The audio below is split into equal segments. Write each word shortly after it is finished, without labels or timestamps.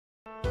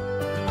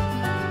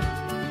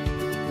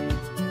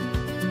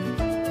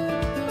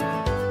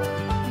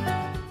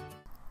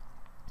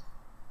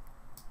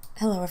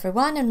Hello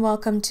everyone, and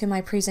welcome to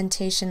my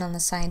presentation on the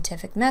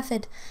scientific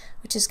method,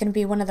 which is going to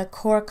be one of the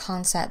core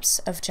concepts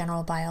of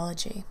general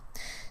biology.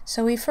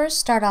 So we first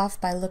start off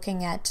by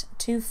looking at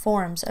two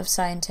forms of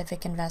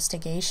scientific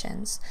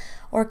investigations,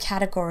 or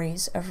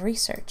categories of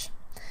research.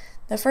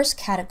 The first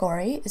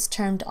category is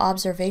termed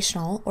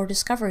observational or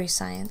discovery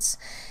science,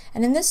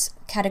 and in this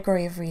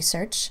category of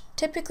research,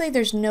 typically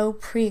there's no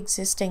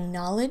pre-existing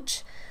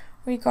knowledge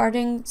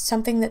regarding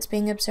something that's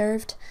being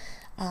observed,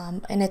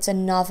 and it's a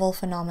novel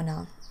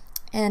phenomenon.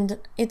 And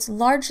it's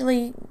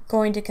largely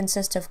going to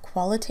consist of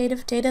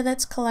qualitative data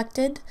that's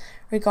collected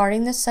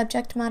regarding this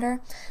subject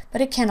matter, but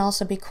it can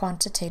also be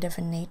quantitative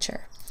in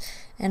nature.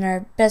 And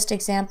our best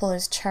example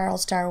is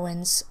Charles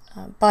Darwin's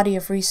body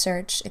of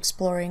research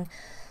exploring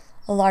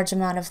a large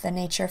amount of the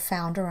nature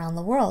found around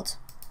the world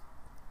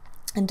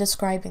and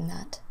describing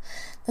that.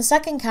 The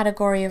second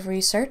category of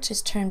research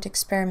is termed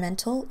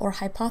experimental or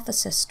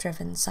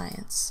hypothesis-driven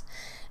science.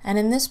 And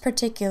in this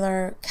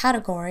particular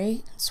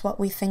category, it's what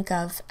we think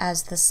of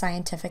as the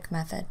scientific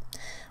method,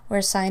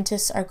 where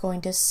scientists are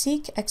going to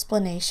seek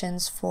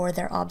explanations for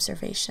their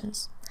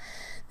observations.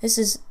 This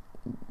is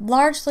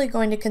largely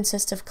going to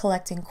consist of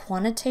collecting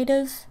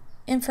quantitative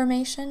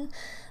information,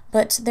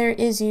 but there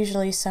is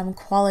usually some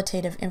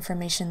qualitative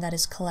information that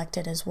is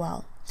collected as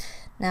well.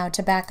 Now,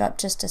 to back up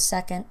just a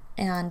second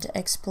and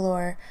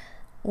explore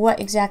what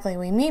exactly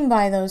we mean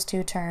by those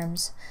two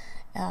terms,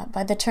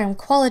 by the term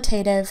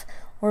qualitative,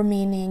 we're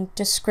meaning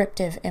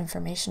descriptive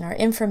information, or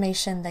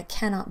information that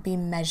cannot be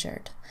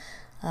measured.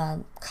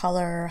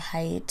 Color,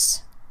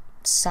 height,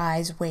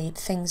 size, weight,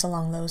 things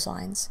along those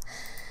lines.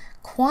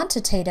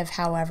 Quantitative,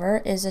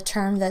 however, is a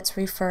term that's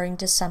referring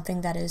to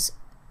something that is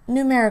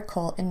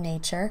numerical in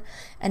nature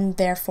and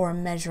therefore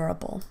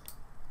measurable.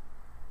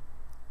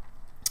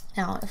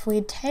 Now, if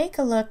we take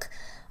a look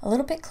a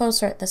little bit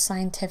closer at the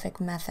scientific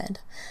method,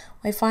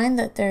 we find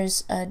that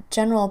there's a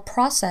general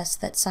process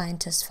that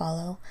scientists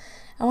follow,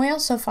 and we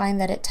also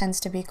find that it tends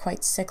to be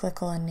quite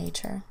cyclical in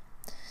nature.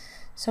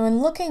 So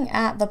in looking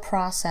at the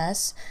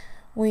process,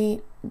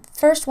 we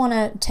first want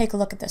to take a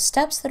look at the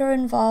steps that are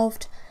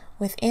involved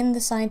within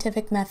the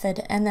scientific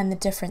method, and then the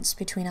difference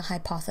between a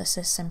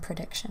hypothesis and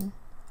prediction.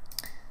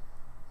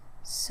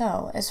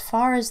 So as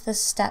far as the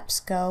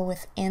steps go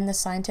within the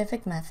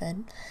scientific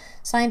method,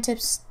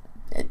 scientists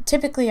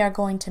typically are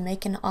going to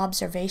make an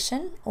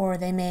observation, or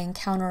they may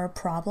encounter a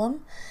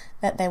problem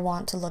that they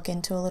want to look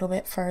into a little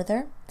bit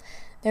further.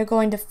 They're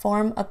going to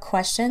form a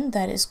question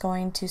that is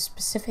going to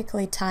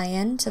specifically tie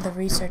in to the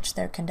research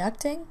they're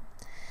conducting.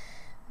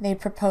 They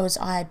propose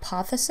a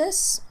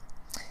hypothesis,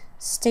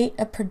 state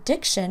a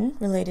prediction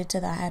related to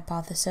the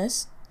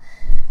hypothesis.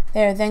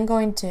 They're then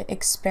going to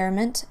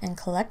experiment and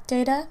collect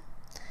data,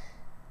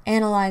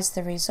 analyze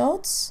the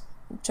results,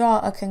 draw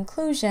a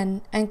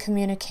conclusion, and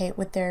communicate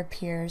with their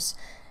peers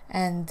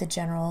and the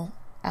general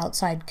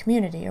outside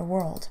community or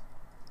world.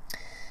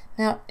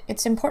 Now,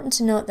 it's important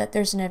to note that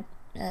there's a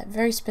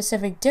very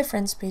specific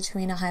difference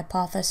between a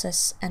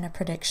hypothesis and a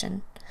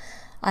prediction.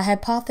 A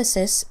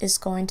hypothesis is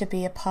going to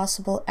be a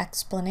possible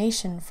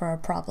explanation for a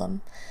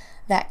problem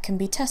that can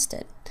be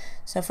tested.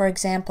 So for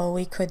example,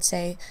 we could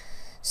say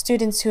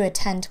students who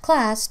attend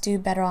class do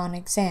better on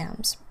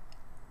exams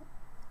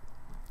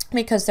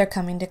because they're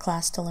coming to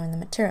class to learn the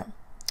material.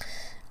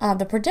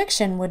 The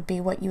prediction would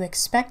be what you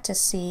expect to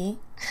see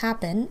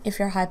happen if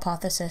your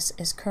hypothesis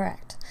is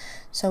correct.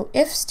 So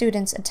if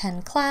students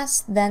attend class,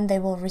 then they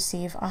will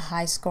receive a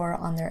high score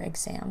on their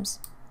exams.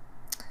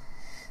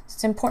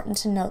 It's important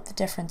to note the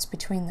difference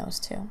between those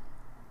two.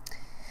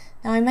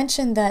 Now, I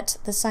mentioned that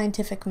the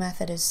scientific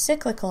method is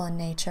cyclical in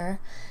nature,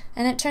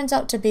 and it turns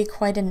out to be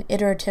quite an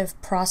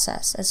iterative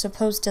process as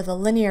opposed to the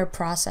linear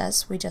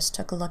process we just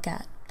took a look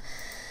at.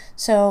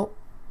 So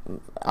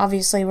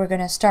obviously we're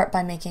going to start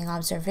by making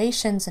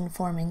observations and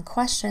forming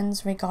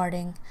questions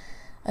regarding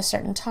a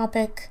certain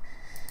topic.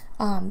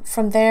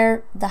 From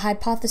there, the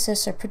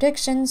hypothesis or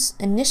predictions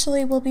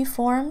initially will be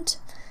formed.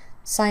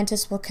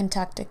 Scientists will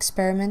conduct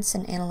experiments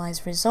and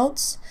analyze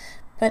results,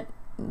 but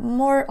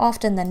more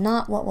often than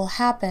not, what will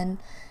happen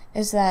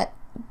is that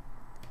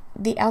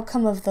the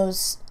outcome of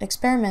those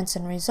experiments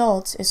and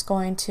results is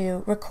going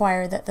to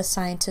require that the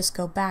scientists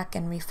go back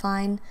and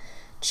refine,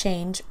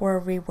 change, or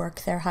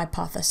rework their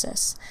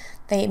hypothesis.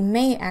 They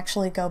may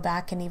actually go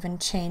back and even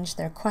change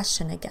their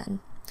question again.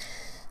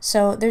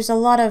 So there's a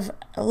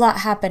lot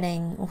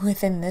happening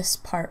within this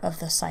part of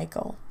the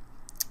cycle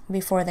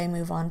before they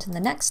move on to the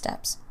next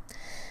steps.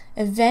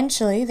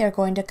 Eventually, they're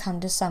going to come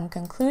to some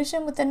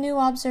conclusion with the new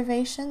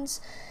observations,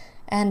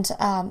 and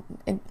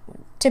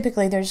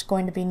typically there's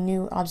going to be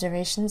new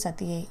observations at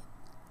the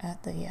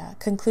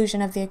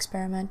conclusion of the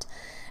experiment,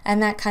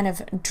 and that kind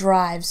of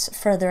drives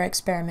further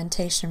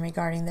experimentation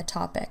regarding the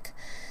topic.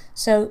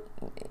 So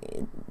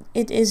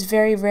it is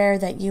very rare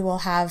that you will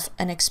have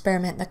an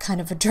experiment that kind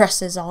of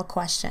addresses all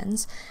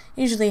questions.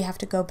 Usually you have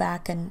to go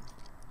back and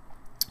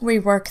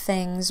rework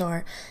things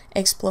or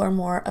explore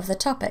more of the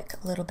topic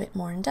a little bit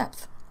more in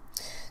depth.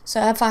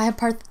 So if a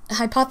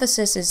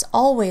hypothesis is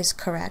always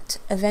correct,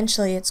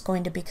 eventually it's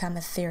going to become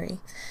a theory.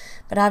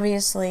 But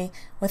obviously,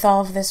 with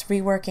all of this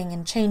reworking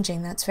and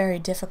changing, that's very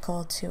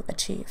difficult to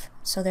achieve.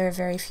 So there are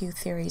very few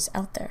theories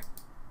out there.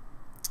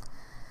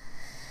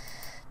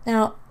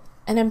 Now,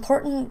 an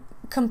important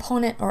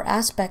component or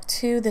aspect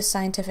to the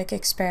scientific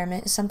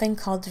experiment is something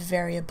called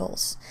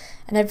variables.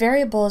 And a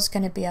variable is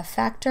going to be a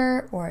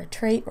factor or a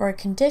trait or a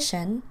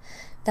condition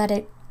that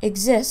it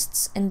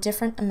exists in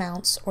different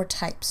amounts or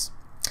types.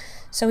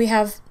 So we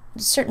have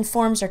certain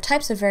forms or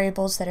types of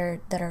variables that are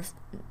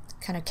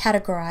kind of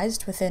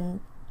categorized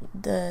within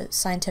the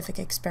scientific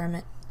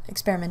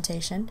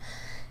experimentation,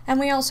 and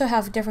we also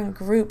have different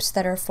groups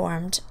that are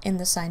formed in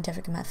the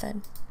scientific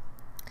method.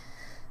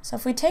 So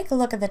if we take a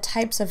look at the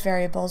types of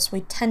variables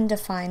we tend to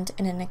find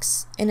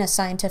in a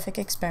scientific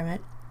experiment,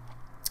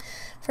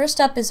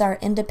 first up is our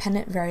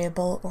independent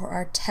variable or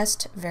our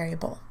test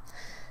variable.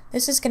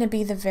 This is going to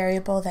be the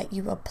variable that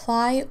you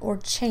apply or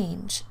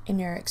change in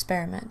your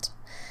experiment.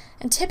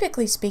 And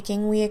typically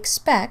speaking, we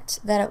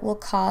expect that it will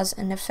cause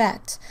an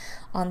effect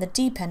on the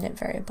dependent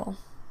variable.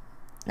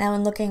 Now,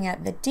 in looking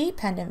at the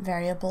dependent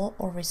variable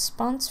or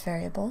response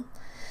variable,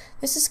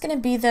 this is going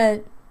to be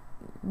the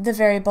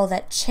variable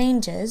that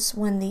changes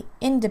when the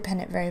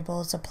independent variable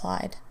is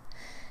applied.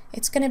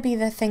 It's going to be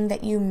the thing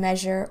that you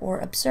measure or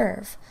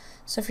observe.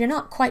 So if you're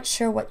not quite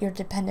sure what your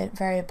dependent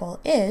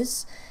variable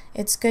is,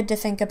 it's good to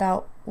think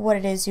about what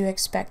it is you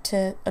expect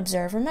to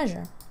observe or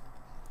measure.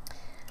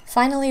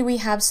 Finally, we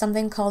have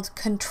something called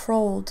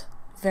controlled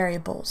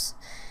variables.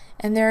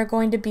 And there are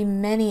going to be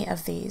many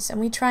of these, and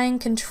we try and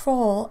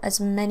control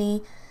as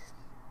many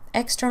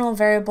external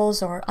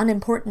variables or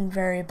unimportant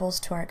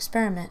variables to our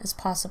experiment as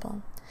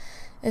possible.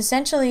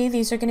 Essentially,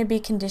 these are going to be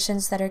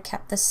conditions that are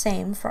kept the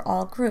same for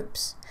all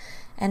groups,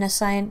 and a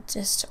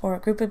scientist or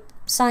a group of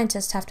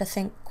scientists have to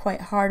think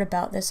quite hard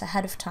about this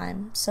ahead of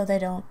time so they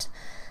don't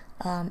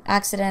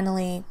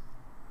accidentally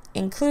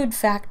include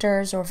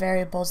factors or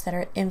variables that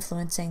are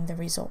influencing the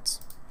results,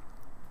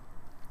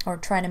 or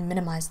try to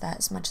minimize that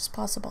as much as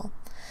possible.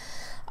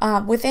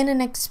 Within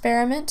an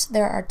experiment,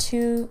 there are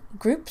two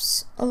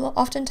groups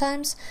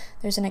oftentimes.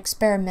 There's an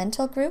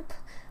experimental group,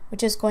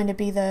 which is going to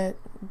be the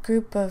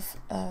group of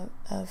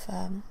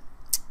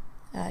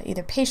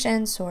either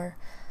patients or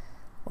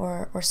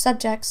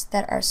subjects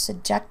that are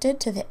subjected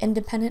to the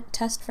independent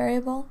test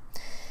variable.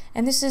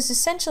 And this is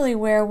essentially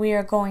where we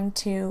are going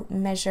to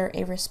measure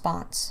a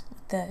response,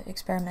 the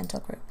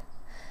experimental group.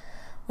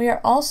 We are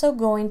also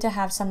going to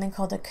have something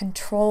called a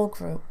control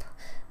group,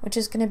 which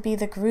is going to be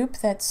the group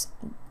that's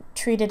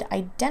treated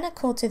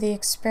identical to the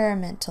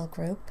experimental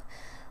group,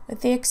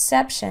 with the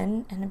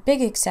exception, and a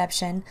big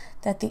exception,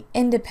 that the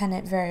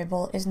independent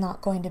variable is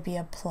not going to be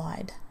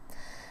applied.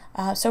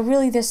 So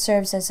really this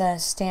serves as a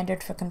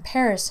standard for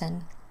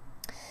comparison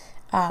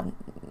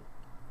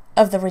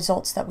of the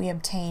results that we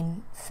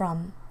obtain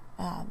from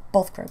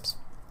both groups.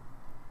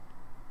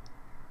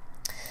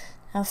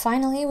 Now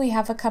finally, we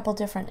have a couple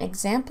different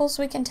examples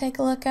we can take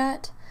a look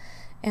at,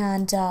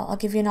 and I'll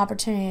give you an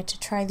opportunity to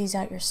try these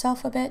out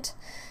yourself a bit.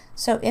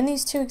 So in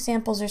these two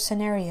examples or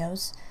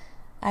scenarios,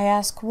 I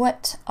ask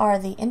what are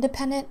the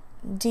independent,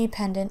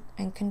 dependent,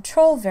 and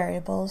control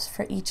variables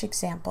for each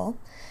example,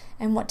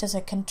 and what does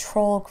a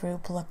control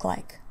group look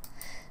like.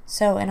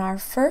 So in our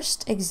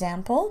first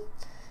example,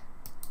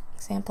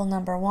 example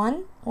number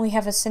 1, we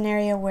have a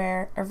scenario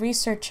where a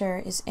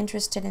researcher is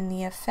interested in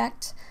the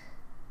effect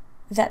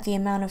that the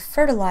amount of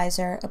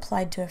fertilizer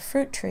applied to a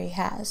fruit tree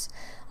has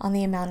on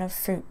the amount of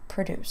fruit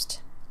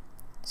produced.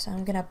 So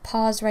I'm going to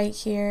pause right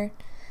here.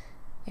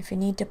 If you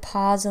need to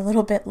pause a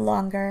little bit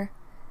longer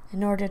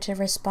in order to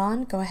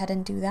respond, go ahead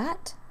and do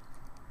that.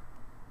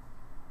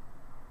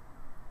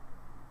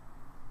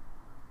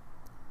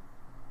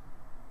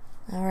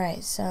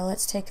 Alright, so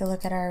let's take a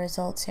look at our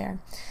results here.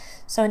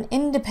 So an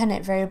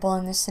independent variable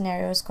in this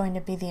scenario is going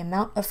to be the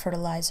amount of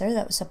fertilizer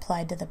that was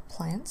applied to the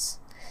plants.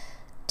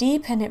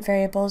 Dependent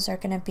variables are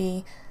going to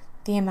be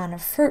the amount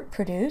of fruit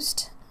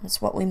produced.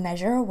 That's what we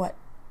measure, what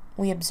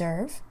we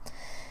observe.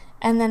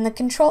 And then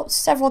the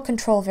several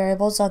control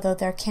variables, although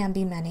there can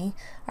be many,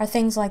 are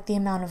things like the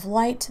amount of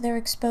light they're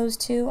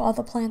exposed to, all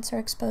the plants are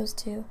exposed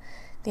to,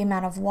 the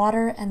amount of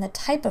water, and the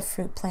type of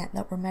fruit plant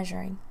that we're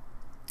measuring.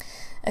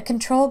 A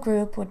control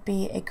group would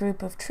be a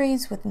group of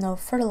trees with no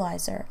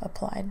fertilizer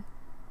applied.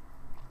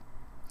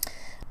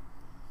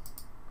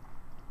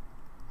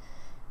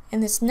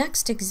 In this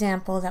next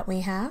example that we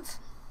have,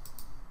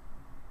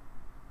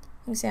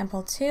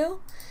 example 2,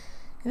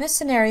 in this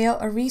scenario,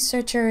 a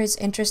researcher is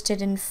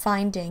interested in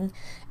finding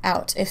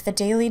out if the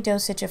daily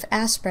dosage of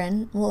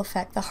aspirin will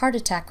affect the heart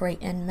attack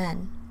rate in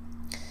men.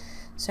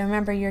 So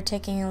remember, you're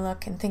taking a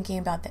look and thinking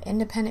about the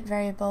independent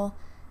variable,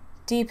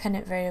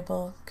 dependent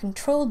variable,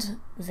 controlled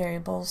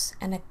variables,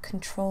 and a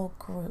control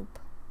group.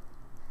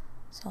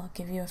 So I'll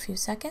give you a few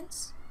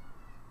seconds.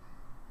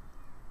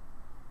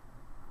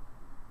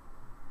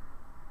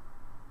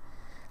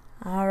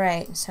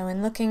 Alright, so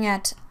in looking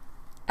at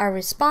our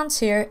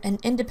response here, an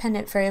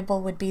independent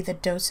variable would be the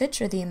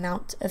dosage or the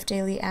amount of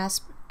daily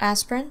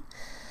aspirin.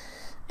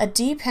 A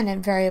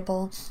dependent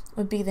variable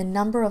would be the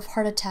number of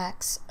heart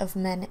attacks of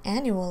men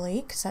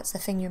annually, because that's the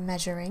thing you're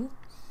measuring.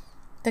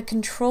 The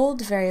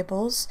controlled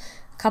variables,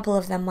 a couple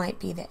of them might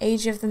be the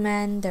age of the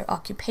men, their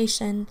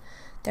occupation,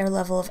 their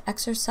level of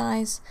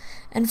exercise,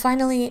 and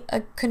finally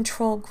a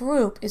control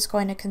group is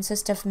going to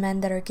consist of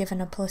men that are given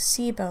a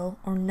placebo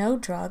or no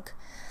drug,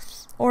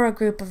 or a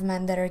group of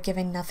men that are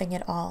given nothing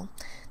at all.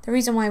 The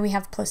reason why we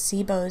have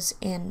placebos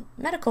in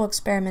medical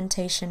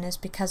experimentation is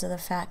because of the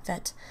fact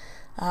that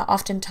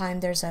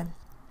oftentimes there's a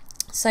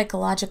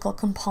psychological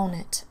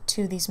component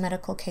to these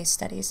medical case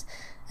studies,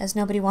 as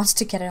nobody wants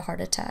to get a heart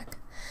attack.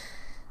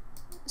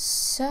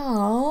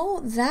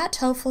 So that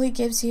hopefully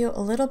gives you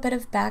a little bit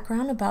of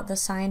background about the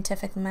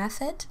scientific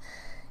method,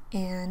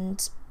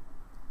 and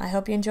I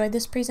hope you enjoyed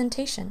this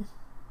presentation.